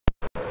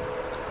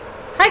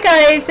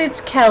guys,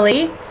 it's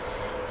Kelly.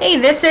 Hey,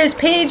 this is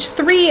page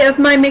 3 of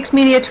my Mixed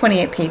Media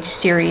 28 page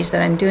series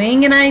that I'm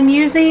doing, and I'm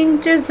using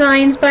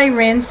Designs by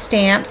Rin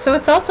stamps, so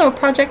it's also a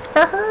project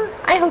for her.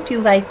 I hope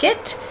you like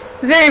it.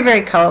 Very,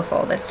 very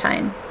colorful this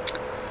time.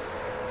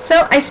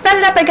 So I sped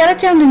it up. I got it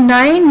down to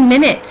 9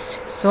 minutes,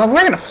 so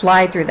we're going to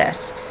fly through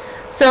this.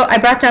 So I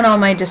brought down all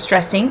my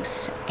distress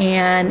inks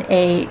and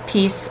a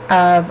piece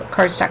of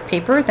cardstock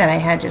paper that I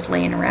had just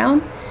laying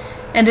around,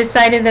 and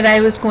decided that I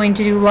was going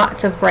to do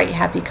lots of bright,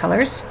 happy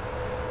colors.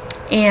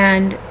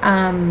 And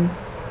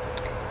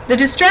the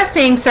distress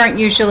inks aren't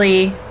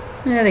usually,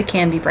 they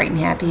can be bright and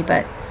happy,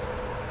 but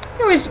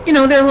there was, they're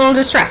a little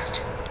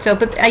distressed. So,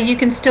 but you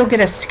can still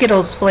get a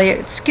Skittles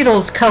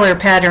color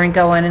pattern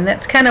going, and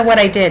that's kind of what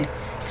I did.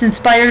 It's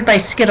inspired by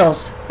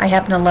Skittles. I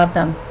happen to love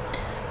them.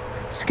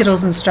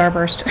 Skittles and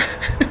Starburst.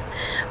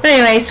 But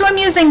anyway, so I'm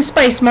using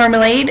Spice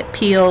Marmalade,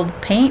 peeled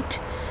paint,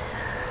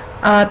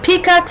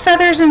 peacock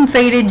feathers, and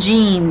faded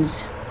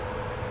jeans.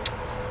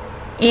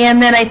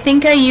 And then I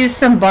think I used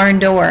some Barn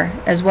Door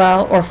as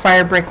well, or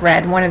Fire Brick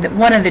Red, one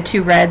of the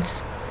two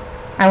reds.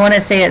 I want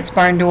to say it's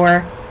Barn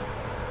Door,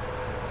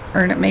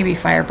 or maybe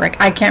Fire Brick.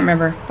 I can't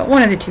remember, but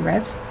one of the two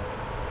reds.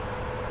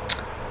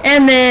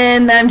 And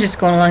then I'm just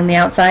going along the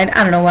outside.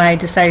 I don't know why I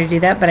decided to do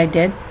that, but I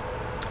did.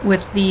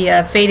 With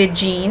the faded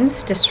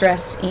jeans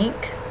distress ink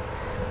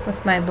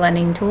with my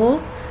blending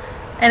tool.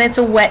 And it's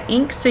a wet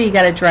ink, so you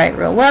got to dry it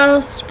real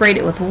well. Sprayed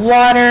it with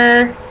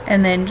water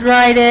and then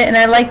dried it, and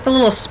I like the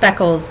little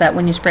speckles that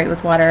when you spray it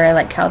with water, I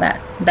like how that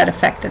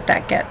effect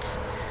that gets.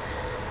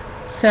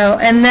 So,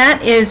 and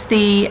that is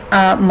the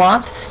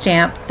moth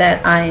stamp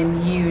that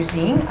I'm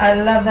using. I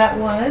love that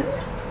one.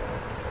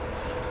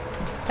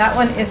 That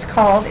one is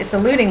called, it's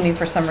eluding me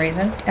for some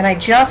reason, and I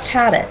just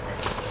had it.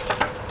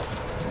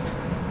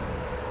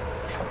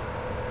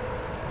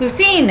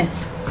 Lucine.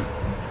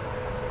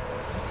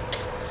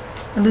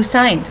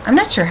 Lucine. I'm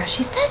not sure how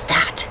she says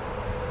that.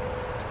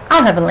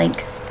 I'll have a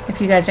link if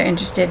you guys are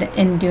interested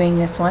in doing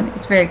this one.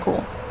 It's very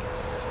cool.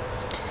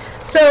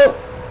 So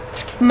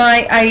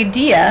my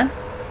idea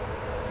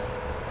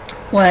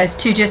was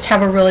to just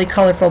have a really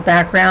colorful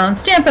background,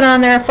 stamp it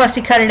on there,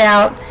 fussy cut it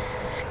out,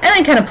 and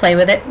then kind of play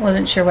with it.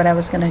 Wasn't sure what I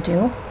was going to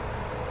do.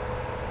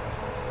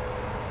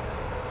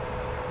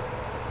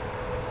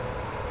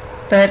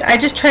 But I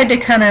just tried to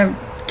kind of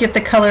get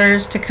the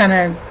colors to kind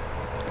of,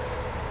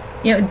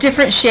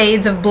 different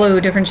shades of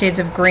blue, different shades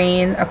of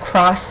green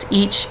across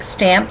each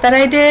stamp that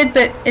I did,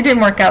 but it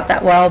didn't work out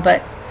that well,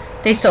 but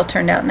they still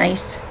turned out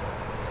nice.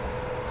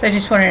 So I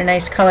just wanted a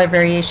nice color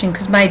variation,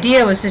 because my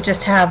idea was to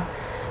just have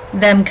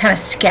them kind of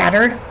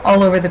scattered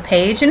all over the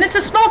page, and it's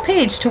a small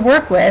page to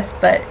work with,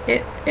 but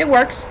it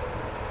works.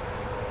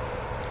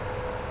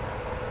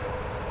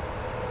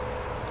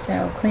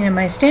 So cleaning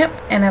my stamp,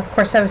 and of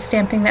course I was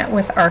stamping that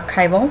with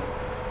Archival.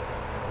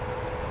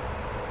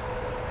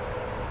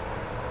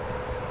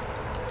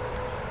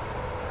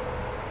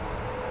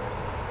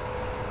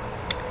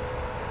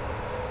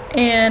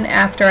 And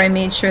after I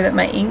made sure that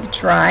my ink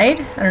dried,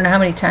 I don't know how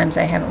many times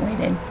I haven't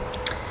waited.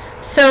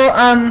 So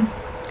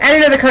add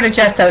another coat of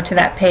gesso to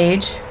that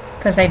page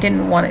because I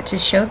didn't want it to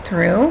show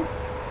through,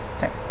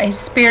 but I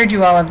spared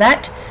you all of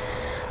that.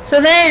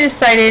 So then I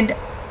decided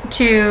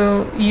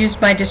to use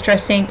my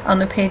distress ink on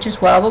the page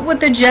as well, but with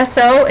the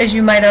gesso, as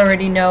you might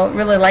already know, it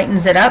really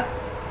lightens it up.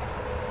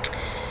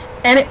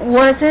 And it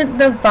wasn't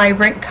the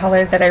vibrant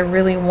color that I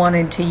really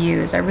wanted to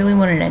use. I really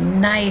wanted a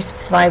nice,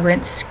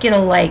 vibrant,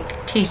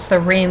 Skittle-like, taste the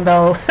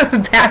rainbow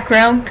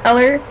background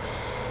color,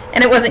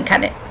 and it wasn't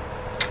cutting it.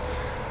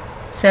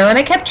 So, and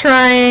I kept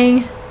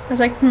trying. I was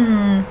like,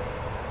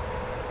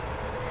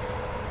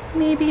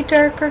 maybe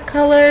darker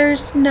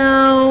colors?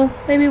 No.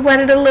 Maybe wet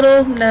it a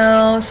little?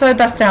 No. So I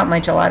busted out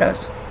my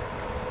gelatos.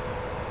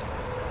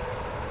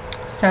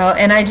 So,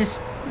 and I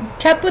just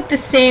kept with the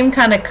same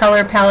kind of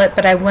color palette,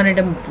 but I wanted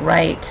them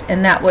bright,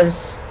 and that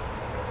was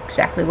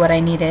exactly what I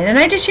needed. And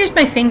I just used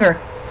my finger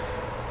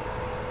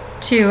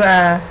to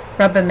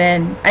rub them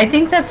in. I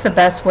think that's the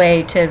best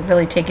way to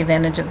really take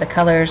advantage of the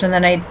colors. And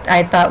then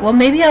I thought, well,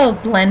 maybe I'll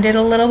blend it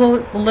a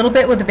little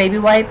bit with a baby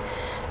wipe,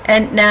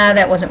 and nah,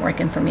 that wasn't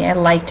working for me. I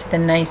liked the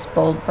nice,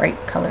 bold, bright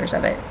colors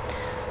of it.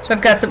 So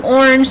I've got some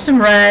orange,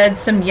 some red,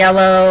 some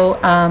yellow,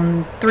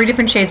 3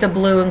 different shades of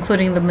blue,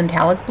 including the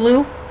metallic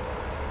blue.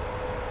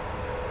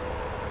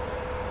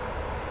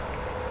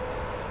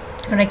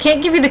 And I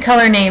can't give you the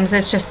color names,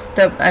 it's just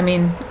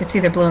it's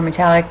either blue or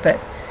metallic, but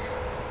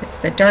it's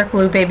the dark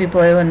blue, baby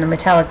blue, and the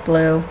metallic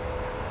blue,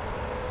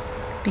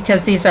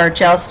 because these are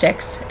gel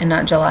sticks and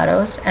not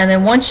gelatos. And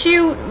then once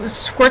you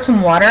squirt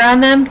some water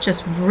on them,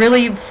 just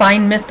really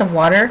fine mist of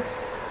water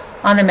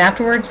on them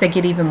afterwards, they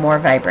get even more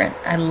vibrant.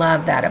 I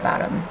love that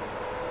about them.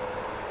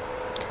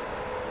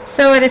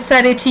 So I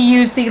decided to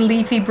use the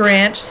Leafy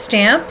Branch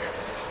stamp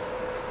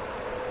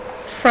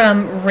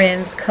from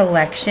Rin's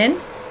collection.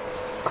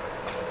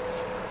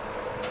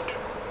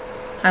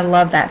 I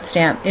love that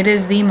stamp. It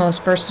is the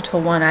most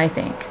versatile one, I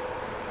think.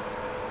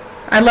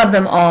 I love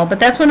them all, but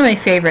that's one of my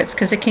favorites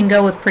because it can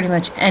go with pretty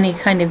much any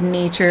kind of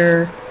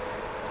nature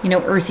you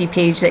know, earthy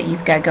page that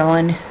you've got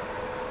going.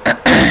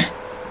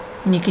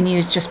 And you can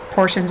use just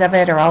portions of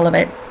it or all of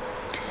it.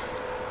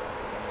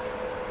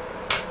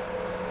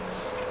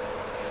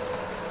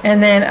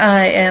 And then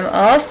I am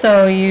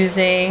also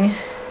using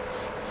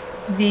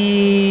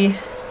the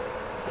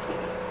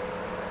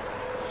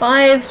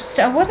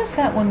 5-star, what is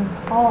that one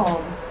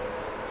called?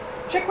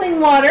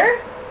 Trickling water.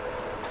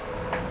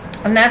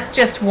 And that's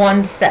just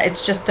one set.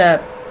 It's just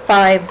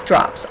 5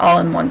 drops all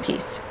in one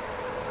piece.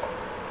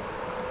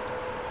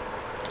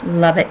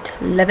 Love it.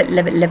 Love it,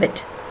 love it, love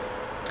it.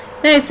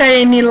 Then I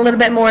decided I need a little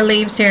bit more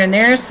leaves here and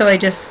there, so I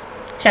just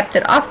kept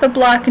it off the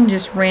block and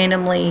just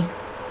randomly,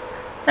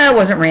 that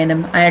wasn't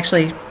random, I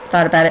actually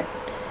thought about it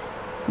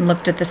and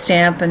looked at the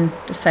stamp and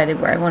decided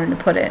where I wanted to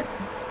put it.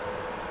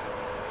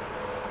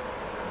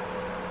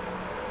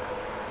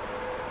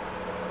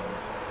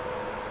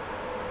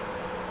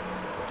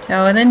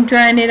 So, and then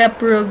drying it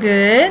up real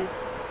good.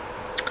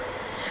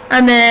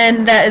 And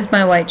then that is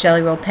my white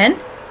Jelly Roll pen.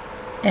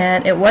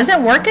 And it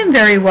wasn't working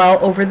very well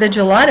over the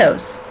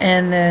gelatos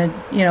and the,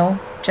 you know,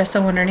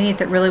 gesso underneath.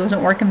 It really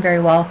wasn't working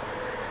very well.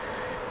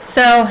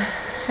 So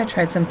I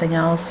tried something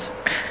else.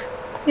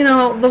 You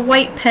know, the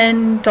white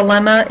pen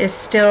dilemma is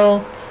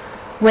still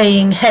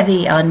weighing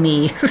heavy on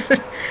me,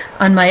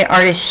 on my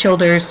artist's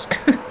shoulders.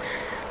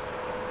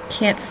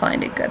 Can't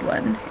find a good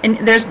one. And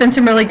there's been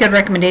some really good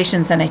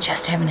recommendations and I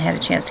just haven't had a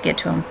chance to get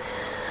to them.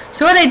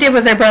 So what I did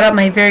was I brought out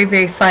my very,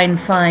 very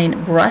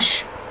fine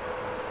brush.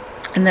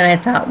 And then I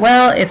thought,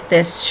 well, if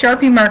this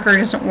Sharpie marker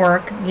doesn't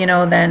work, you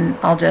know, then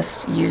I'll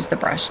just use the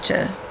brush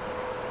to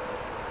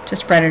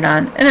spread it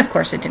on. And of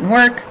course it didn't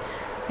work.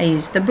 I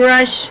used the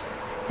brush,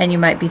 and you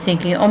might be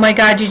thinking, oh my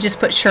God, you just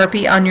put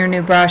Sharpie on your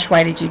new brush.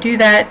 Why did you do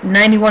that?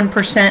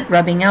 91%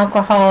 rubbing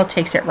alcohol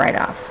takes it right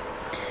off.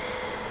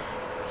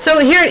 So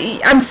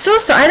here, I'm so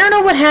sorry. I don't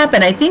know what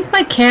happened. I think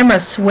my camera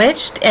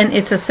switched, and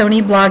it's a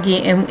Sony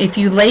Bloggie, and if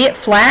you lay it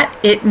flat,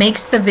 it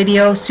makes the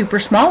video super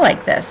small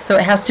like this. So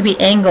it has to be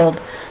angled.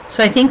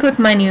 So I think with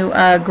my new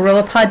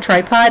GorillaPod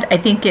tripod, I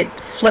think it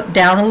flipped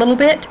down a little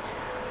bit,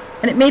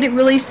 and it made it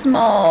really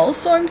small.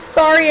 So I'm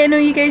sorry. I know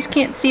you guys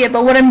can't see it,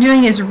 but what I'm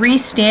doing is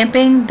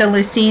re-stamping the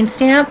Lucene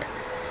stamp,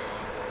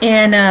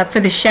 and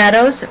for the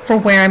shadows, for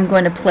where I'm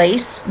going to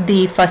place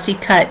the fussy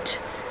cut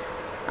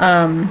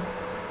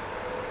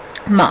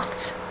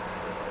moths.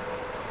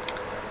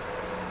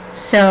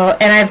 So,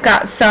 and I've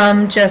got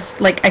some just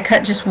like, I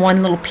cut just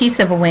one little piece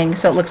of a wing,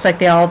 so it looks like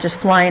they all just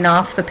flying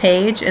off the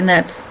page, and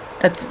that's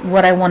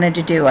what I wanted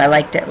to do. I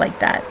liked it like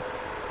that.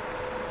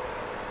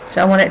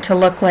 So I want it to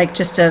look like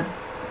just a,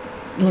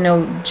 you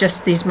know,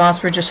 just these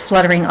moths were just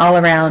fluttering all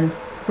around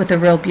with a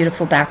real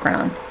beautiful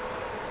background.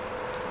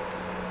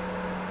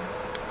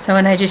 So,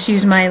 and I just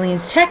used my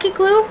Eileen's Tacky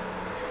Glue.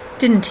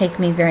 Didn't take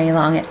me very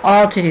long at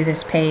all to do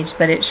this page,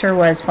 but it sure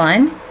was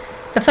fun.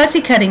 The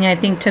fussy cutting, I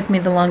think, took me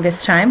the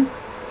longest time.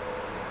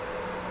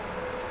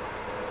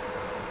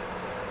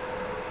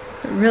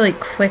 A really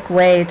quick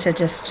way to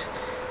just,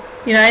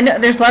 you know, I know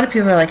there's a lot of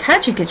people who are like,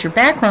 how'd you get your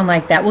background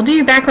like that? Well, do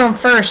your background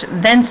first,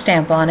 then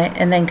stamp on it,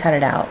 and then cut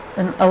it out.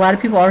 And a lot of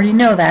people already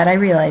know that, I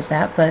realize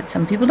that, but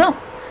some people don't.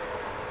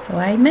 So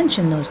I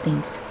mention those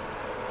things.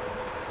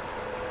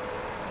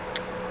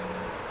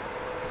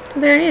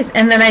 So there it is.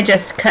 And then I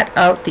just cut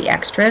out the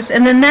extras.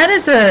 And then that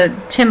is a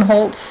Tim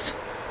Holtz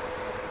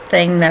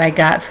thing that I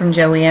got from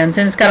Joann's,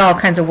 and it's got all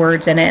kinds of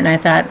words in it, and I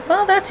thought,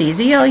 well, that's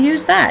easy, I'll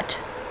use that.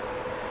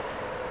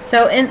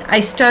 So, and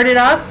I started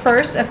off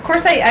first, of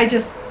course I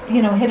just,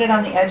 you know, hit it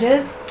on the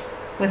edges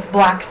with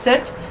black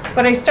soot,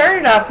 but I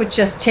started off with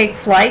just Take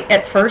Flight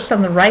at first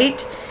on the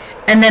right,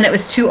 and then it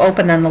was too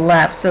open on the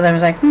left, so then I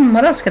was like,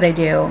 what else could I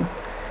do?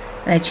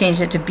 And I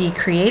changed it to Be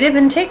Creative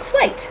and Take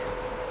Flight.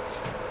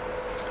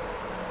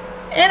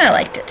 And I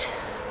liked it.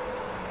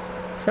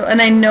 So,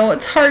 and I know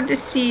it's hard to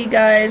see,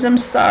 guys, I'm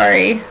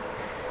sorry.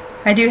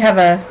 I do have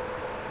a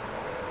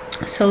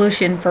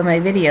solution for my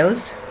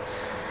videos.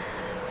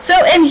 So,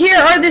 and here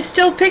are the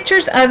still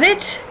pictures of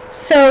it.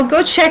 So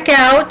go check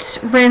out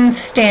Rin's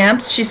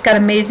stamps. She's got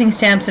amazing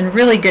stamps and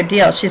really good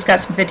deals. She's got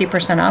some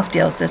 50% off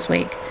deals this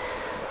week.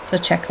 So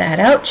check that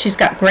out. She's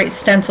got great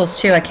stencils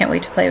too. I can't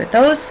wait to play with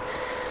those.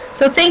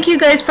 So thank you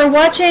guys for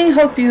watching.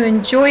 Hope you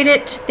enjoyed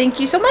it. Thank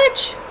you so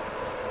much.